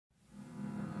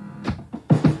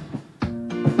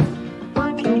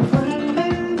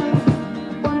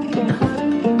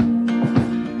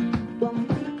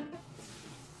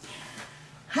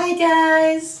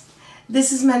guys,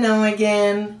 this is Manon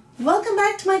again. Welcome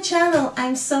back to my channel.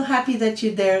 I'm so happy that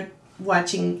you're there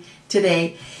watching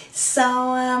today.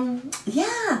 So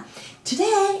yeah,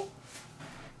 today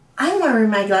I'm wearing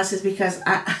my glasses because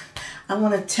I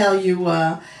want to tell you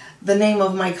the name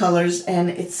of my colors, and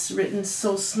it's written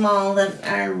so small that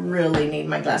I really need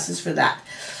my glasses for that.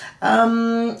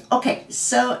 Okay,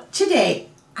 so today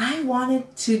I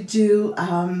wanted to do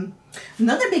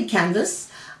another big canvas,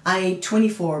 a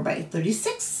 24 by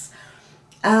 36,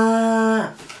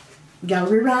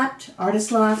 gallery wrapped,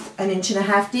 artist loft, 1.5 inches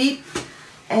deep,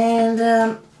 and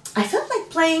I felt like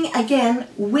playing again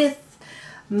with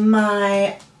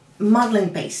my modeling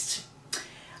paste.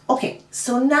 Okay,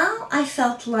 so now I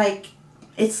felt like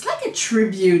it's like a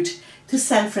tribute to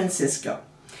San Francisco.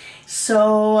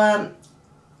 So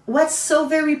what's so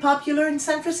very popular in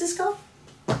San Francisco?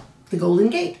 The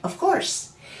Golden Gate, of course.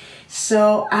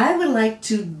 So I would like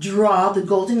to draw the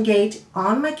Golden Gate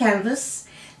on my canvas,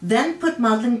 then put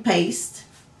modeling paste,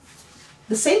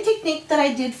 the same technique that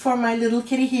I did for my little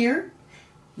kitty here,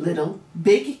 little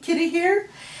big kitty here.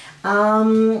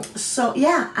 So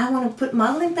yeah, I want to put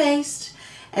modeling paste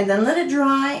and then let it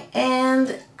dry,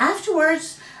 and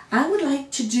afterwards I would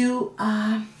like to do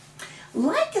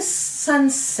like a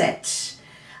sunset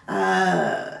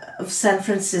of San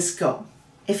Francisco.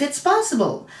 If it's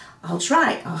possible, I'll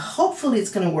try. Hopefully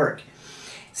it's going to work.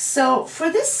 So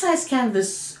for this size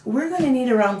canvas, we're going to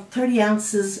need around 30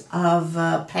 ounces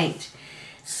of paint.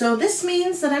 So this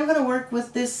means that I'm going to work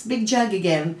with this big jug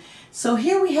again. So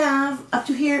here we have, up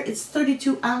to here, it's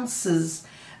 32 ounces.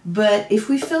 But if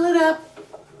we fill it up,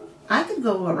 I could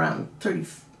go around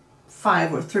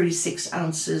 35 or 36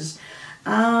 ounces.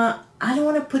 I don't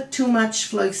want to put too much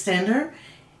flow extender,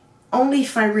 only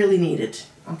if I really need it,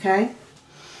 okay?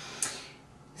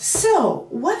 So,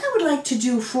 what I would like to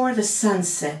do for the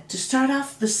sunset, to start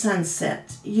off the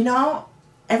sunset, you know,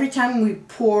 every time we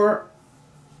pour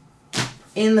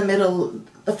in the middle,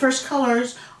 the first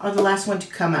colors are the last one to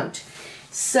come out.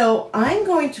 So, I'm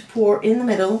going to pour in the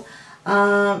middle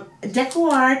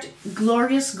Decco Art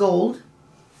Glorious Gold,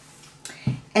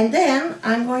 and then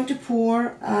I'm going to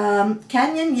pour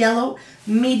Cadmium Yellow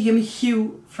Medium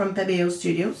Hue from Pebeo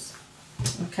Studios,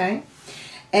 okay?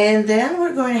 And then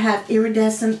we're going to have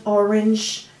Iridescent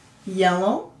Orange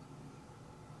Yellow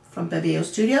from Pebeo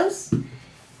Studios.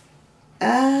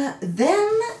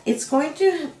 Then it's going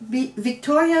to be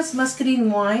Victoria's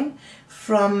Muscadine Wine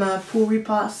from Pourage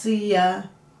Posse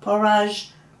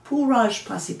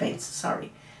Paints.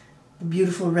 Sorry, the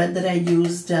beautiful red that I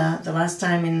used the last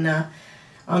time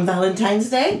on Valentine's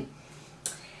Day.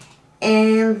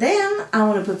 And then I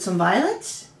want to put some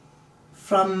violet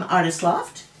from Artist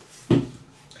Loft.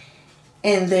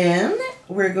 And then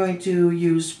we're going to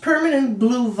use Permanent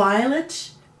Blue Violet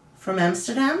from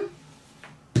Amsterdam.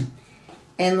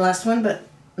 And last one, but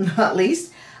not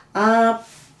least,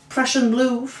 Prussian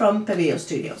Blue from Pebeo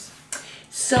Studios.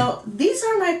 So these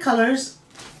are my colors.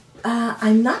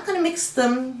 I'm not going to mix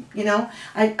them, you know.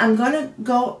 I'm going to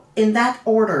go in that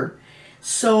order.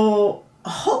 So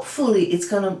hopefully it's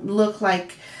going to look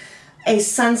like a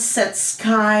sunset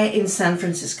sky in San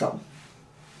Francisco.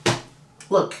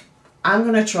 Look. I'm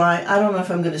going to try. I don't know if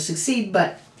I'm going to succeed,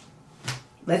 but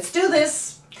let's do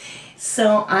this.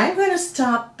 So I'm going to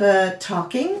stop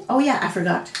talking. Oh yeah, I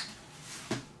forgot.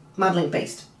 Modeling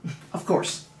paste, of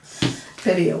course.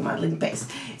 Pebeo modeling paste.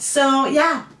 So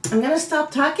yeah, I'm going to stop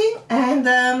talking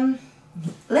and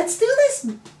let's do this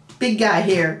big guy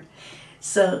here.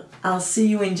 So I'll see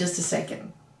you in just a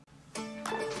second.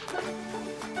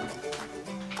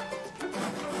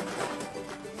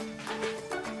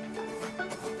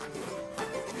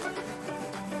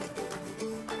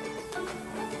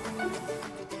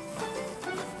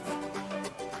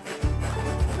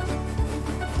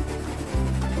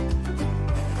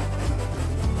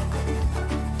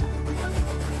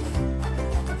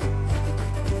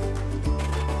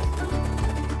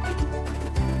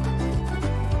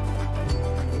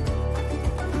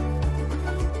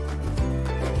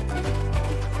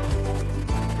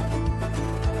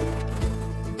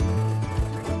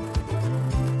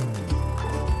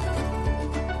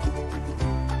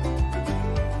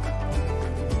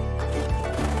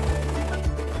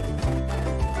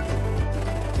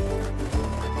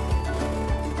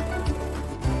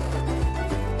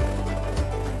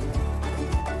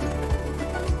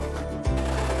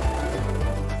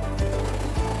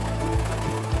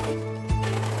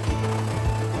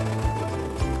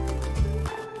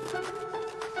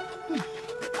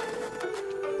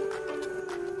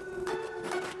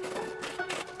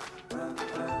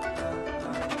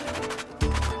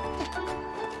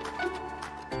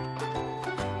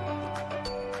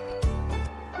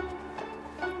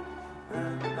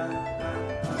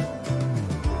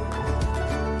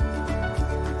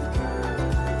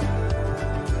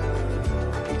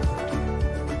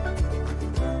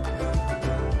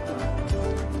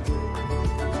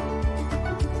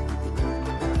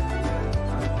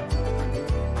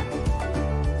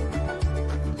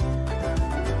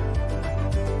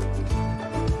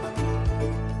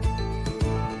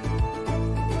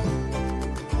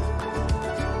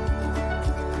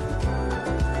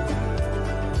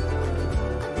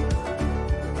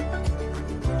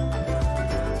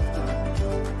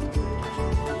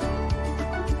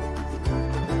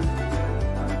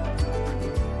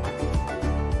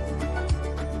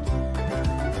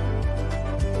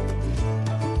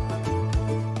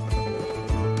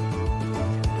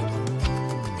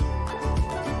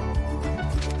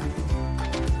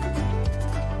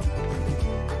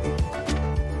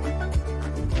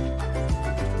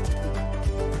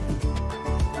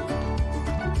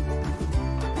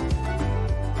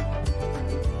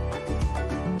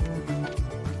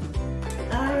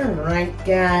 Alright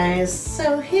guys,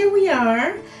 so here we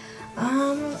are.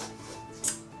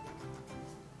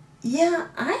 Yeah,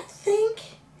 I think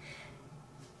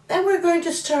that we're going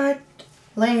to start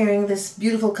layering this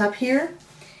beautiful cup here.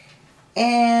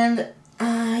 And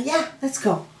yeah, let's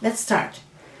go. Let's start.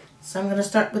 So I'm going to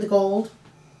start with the gold.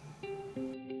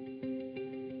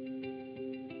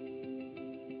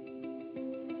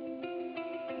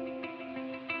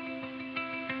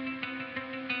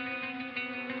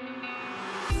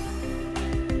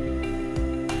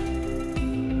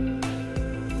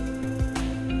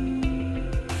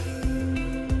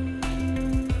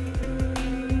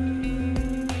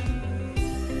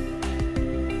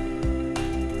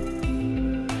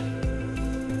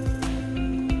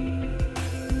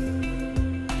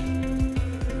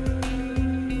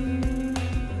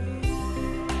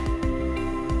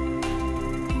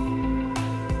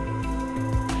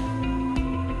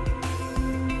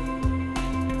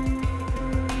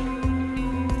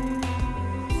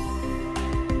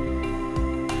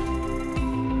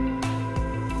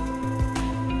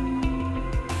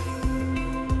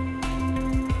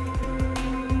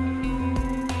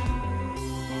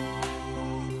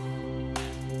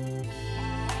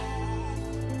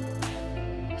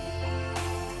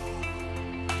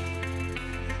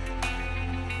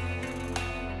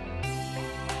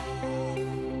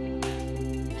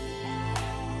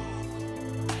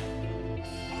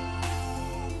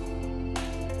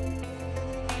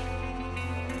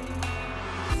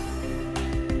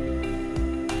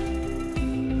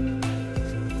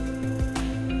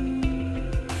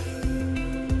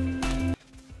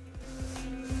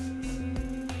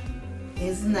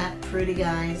 Isn't that pretty,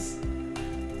 guys?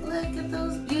 Look at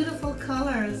those beautiful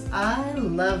colors. I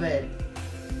love it.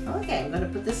 Okay, I'm going to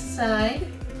put this aside.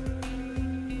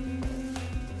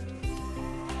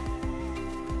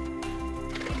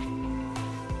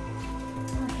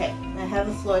 Okay, I have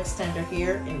a flow extender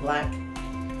here in black.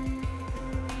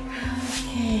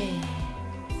 Okay.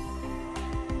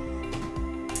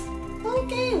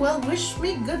 Okay, well, wish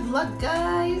me good luck,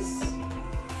 guys.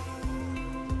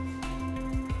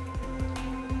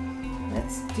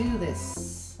 Let's do this.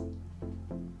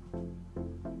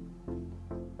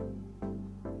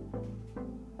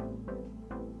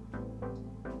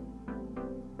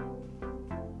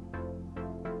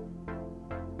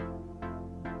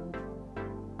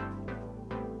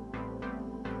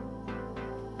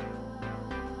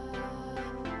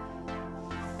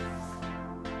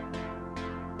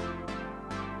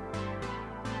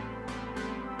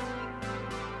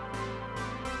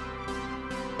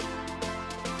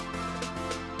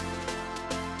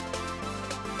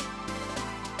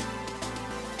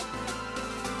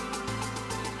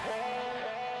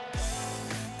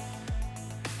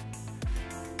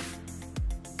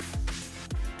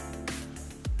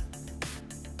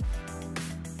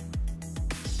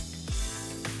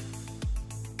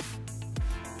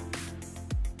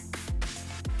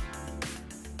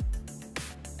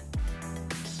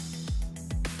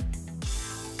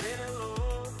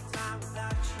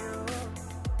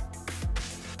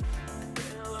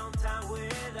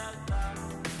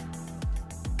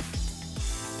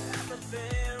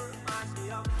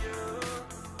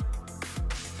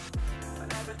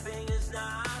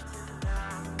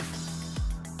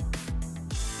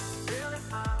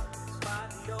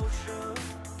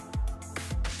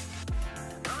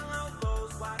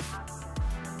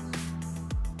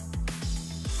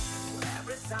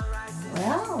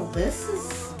 Wow, this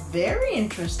is very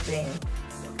interesting.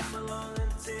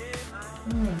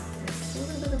 There's a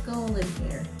little bit of gold in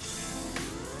here.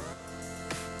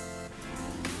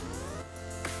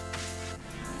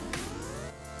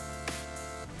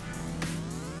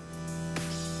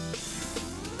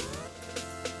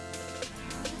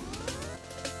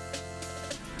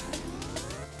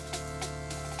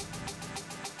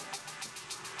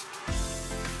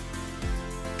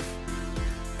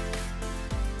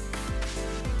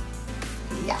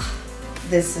 Yeah,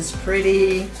 this is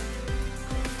pretty.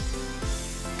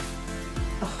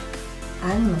 Oh, I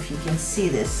don't know if you can see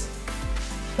this,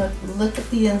 but look at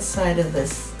the inside of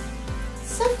this.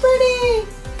 So pretty!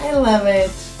 I love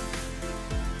it.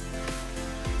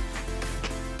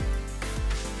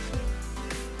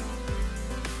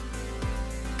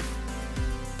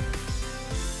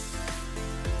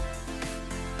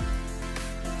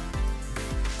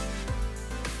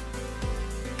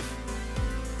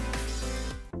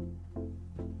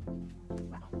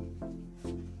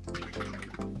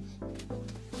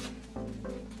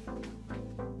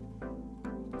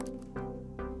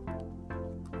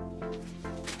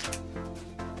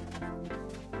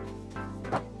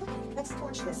 Let's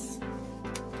torch this.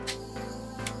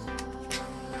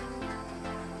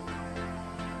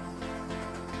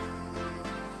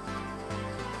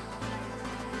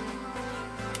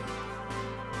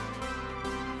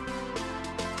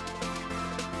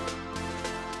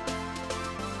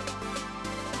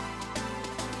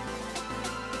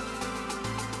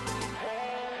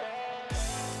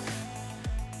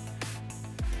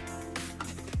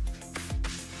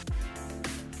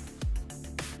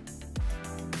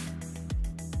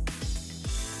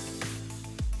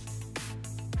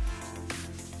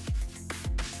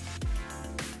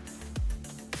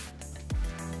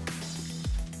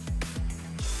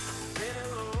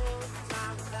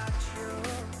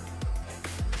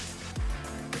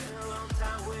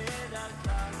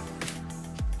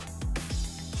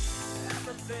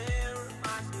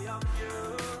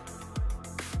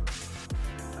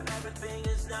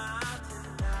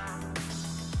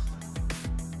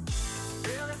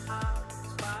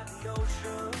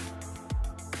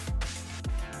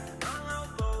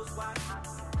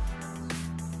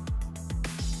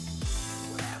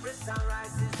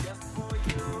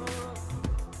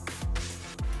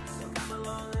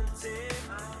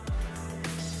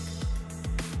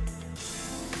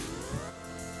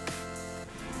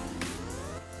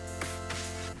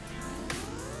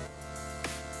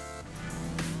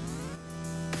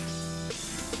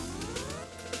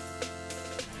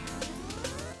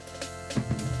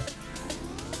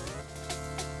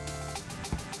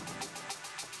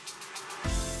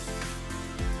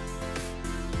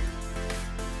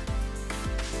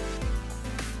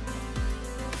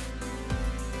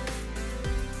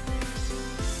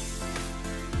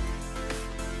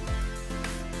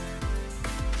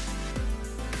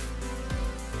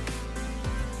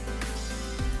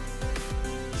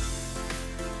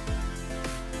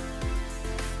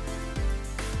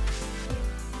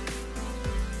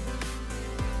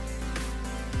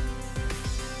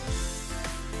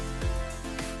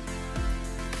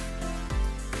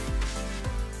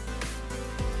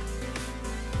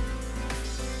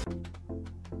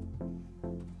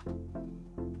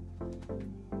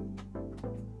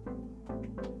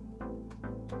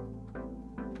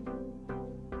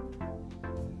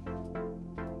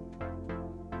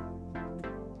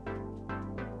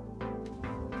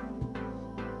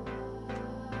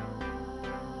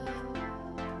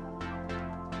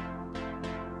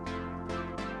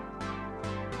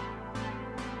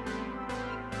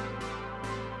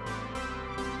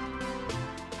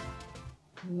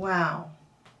 Wow.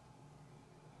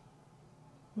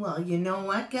 Well, you know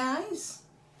what, guys?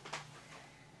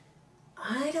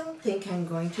 I don't think I'm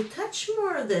going to touch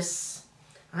more of this.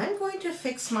 I'm going to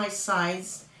fix my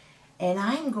sides and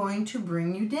I'm going to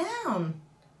bring you down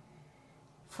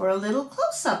for a little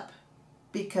close-up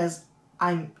because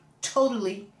I'm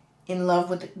totally in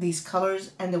love with these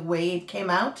colors and the way it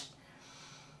came out.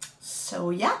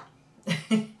 So yeah,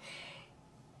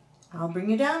 I'll bring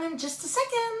you down in just a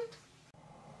second.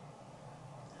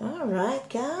 All right,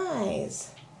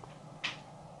 guys.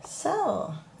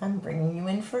 So I'm bringing you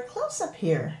in for a close-up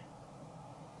here.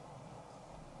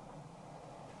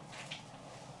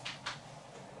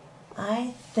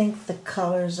 I think the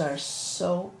colors are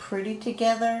so pretty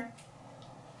together.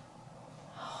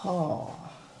 Oh,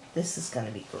 this is going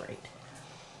to be great.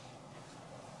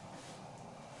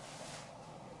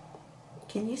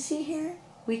 Can you see here?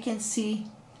 We can see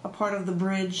a part of the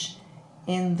bridge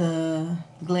in the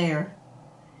glare.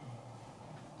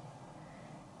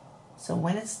 So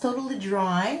when it's totally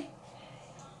dry,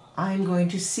 I'm going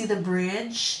to see the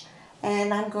bridge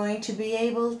and I'm going to be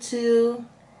able to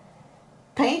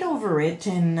paint over it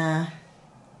and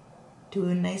do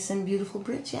a nice and beautiful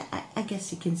bridge. Yeah, I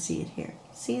guess you can see it here.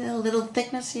 See the little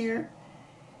thickness here?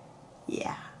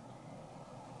 Yeah.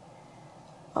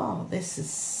 Oh, this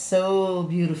is so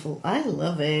beautiful. I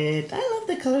love it. I love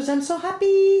the colors. I'm so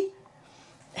happy.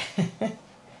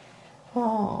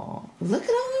 Oh, look at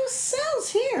all those cells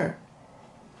here.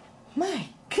 My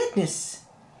goodness.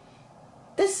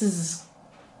 This is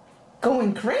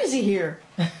going crazy here.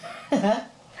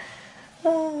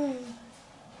 Oh,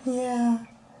 yeah.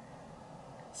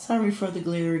 Sorry for the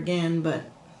glare again, but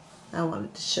I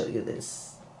wanted to show you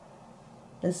this.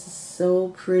 This is so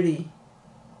pretty.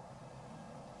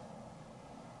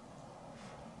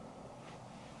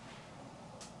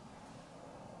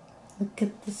 Look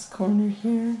at this corner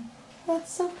here.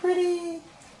 That's so pretty.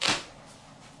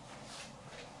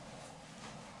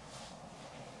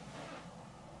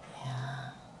 Yeah.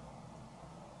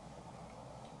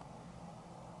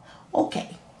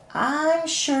 Okay, I'm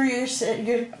sure you're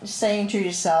saying to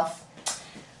yourself,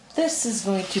 this is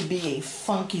going to be a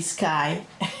funky sky.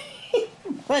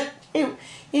 But,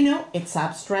 you know, it's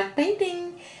abstract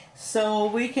painting, so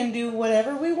we can do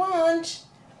whatever we want.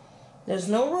 There's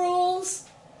no rules.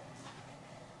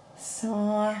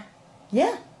 So,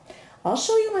 yeah, I'll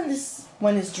show you when this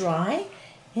one is dry,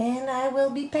 and I will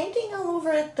be painting all over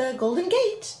at the Golden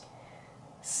Gate.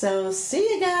 So,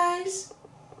 see you guys.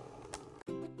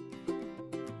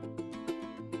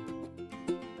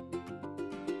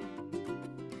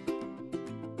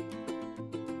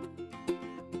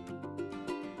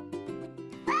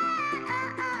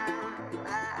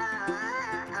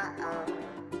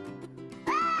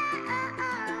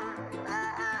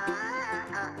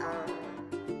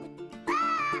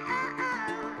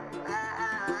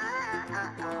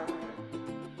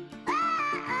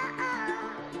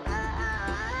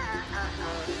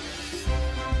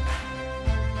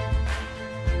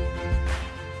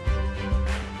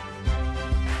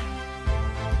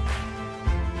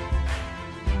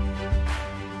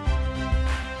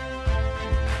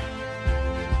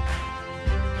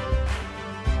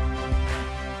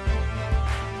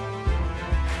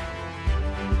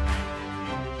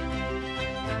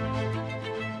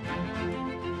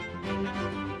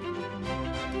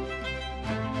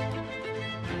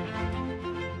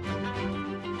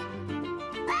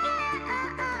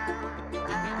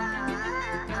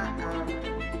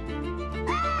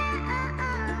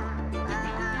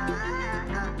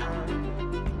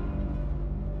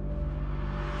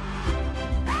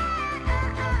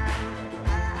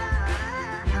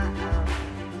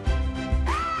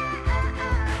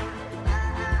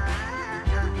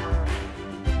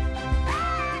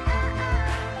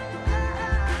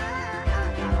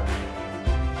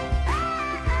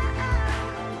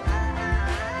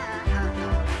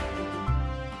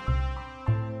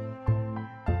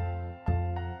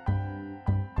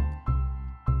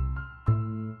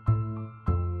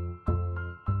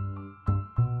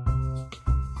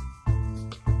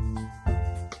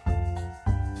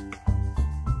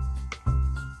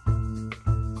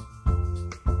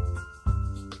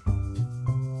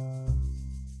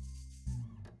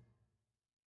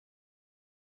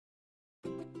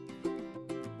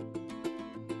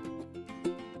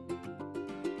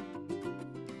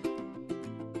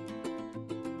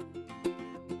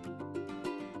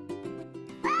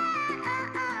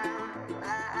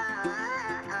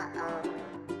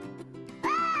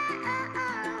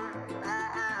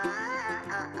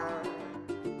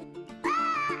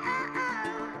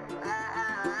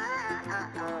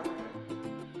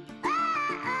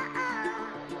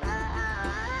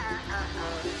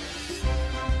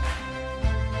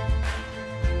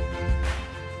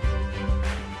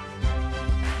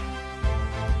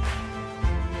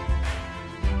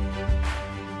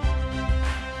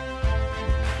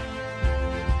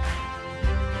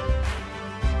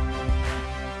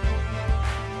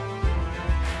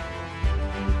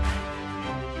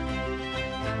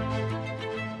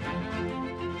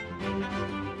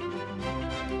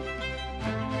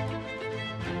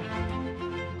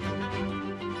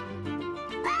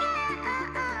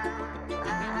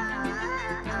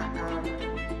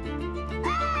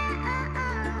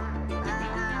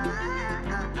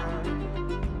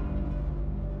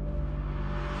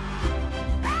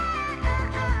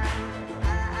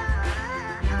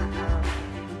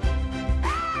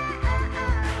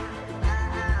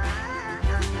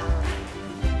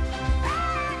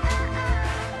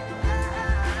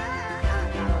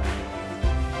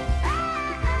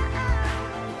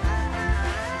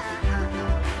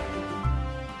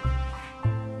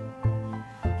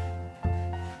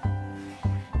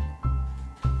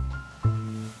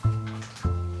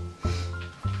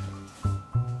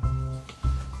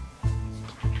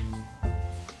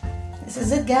 This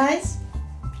is it, guys.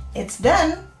 It's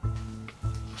done.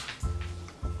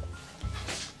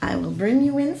 I will bring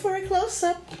you in for a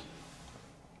close-up.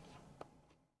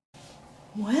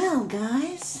 Well,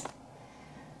 guys,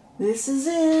 this is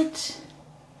it.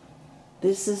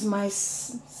 This is my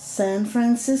San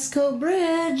Francisco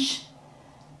Bridge,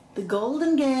 the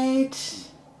Golden Gate.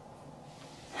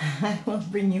 I will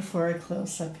bring you for a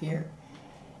close-up here.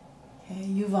 Okay,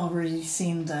 you've already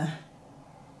seen the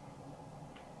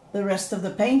rest of the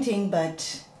painting,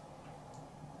 but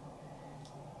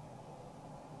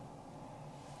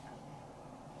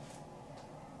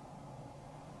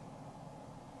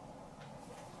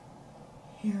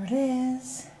here it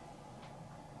is.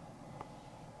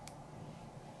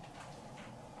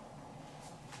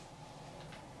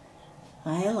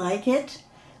 I like it.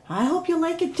 I hope you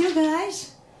like it too,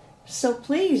 guys. So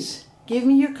please give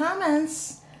me your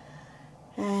comments.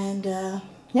 And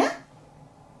yeah,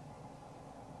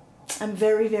 I'm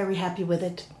very, very happy with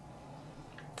it.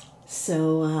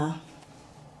 So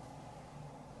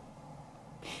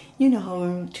you know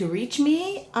how to reach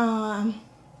me.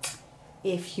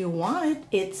 If you want it,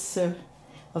 it's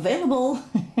available.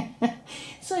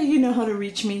 So you know how to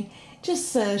reach me.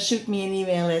 Just shoot me an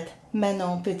email at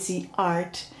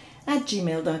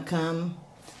manonpetitart@gmail.com.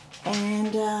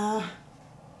 And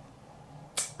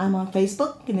I'm on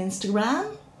Facebook and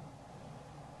Instagram.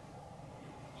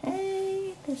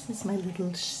 Hey, this is my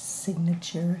little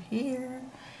signature here.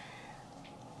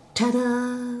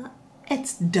 Ta-da!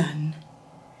 It's done.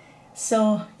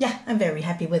 So yeah, I'm very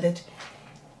happy with it.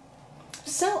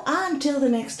 So until the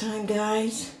next time,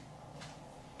 guys,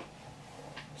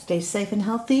 stay safe and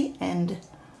healthy, and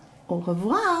au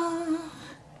revoir.